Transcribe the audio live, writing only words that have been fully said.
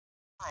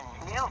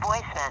New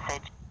voice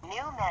message.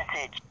 New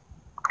message.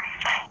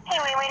 Hey,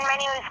 Raymond, my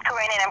name is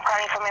Corinne, and I'm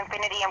calling from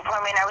Infiniti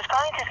Employment. I was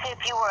calling to see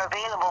if you were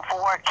available for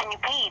work. Can you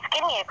please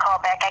give me a call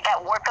back? I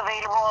got work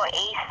available,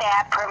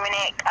 ASAP,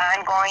 permanent,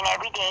 ongoing,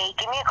 every day.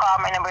 Give me a call.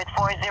 My number is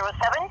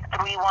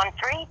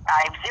 407-313-5060.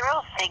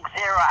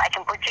 I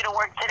can put you to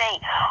work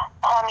today.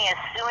 Call me as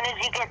soon as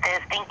you get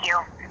this. Thank you.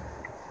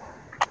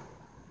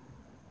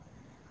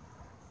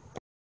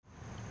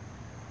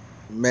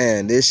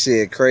 Man, this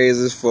shit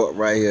crazy as fuck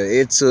right here.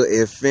 It took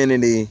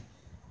Infiniti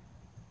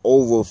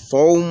over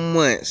 4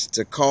 months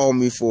to call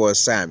me for an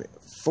assignment.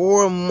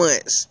 4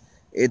 months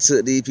it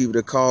took these people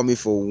to call me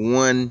for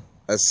one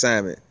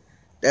assignment.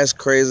 That's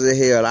crazy as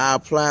hell. I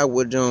applied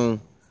with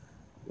them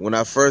when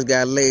I first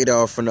got laid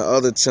off from the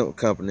other temp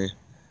company.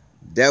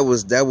 That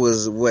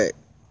was what,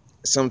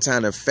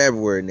 sometime in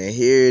February. Now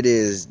here it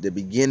is, the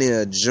beginning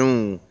of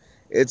June.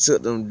 It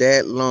took them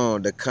that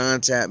long to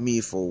contact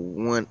me for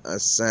one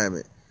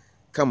assignment.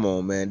 Come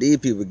on, man. These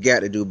people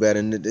got to do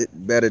better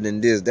than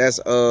this. That's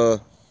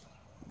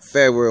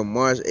February,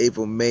 March,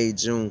 April, May,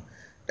 June.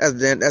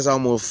 That's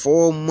almost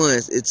 4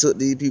 months it took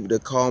these people to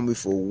call me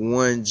for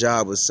one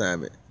job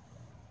assignment.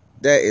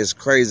 That is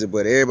crazy,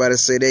 but everybody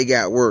say they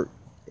got work.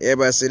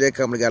 Everybody say their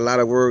company got a lot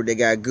of work. They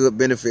got good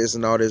benefits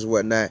and all this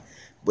whatnot.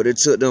 But it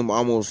took them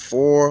almost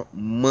 4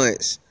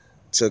 months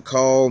to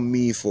call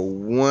me for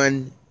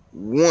one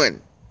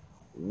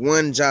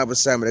job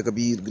assignment that could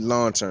be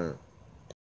long term.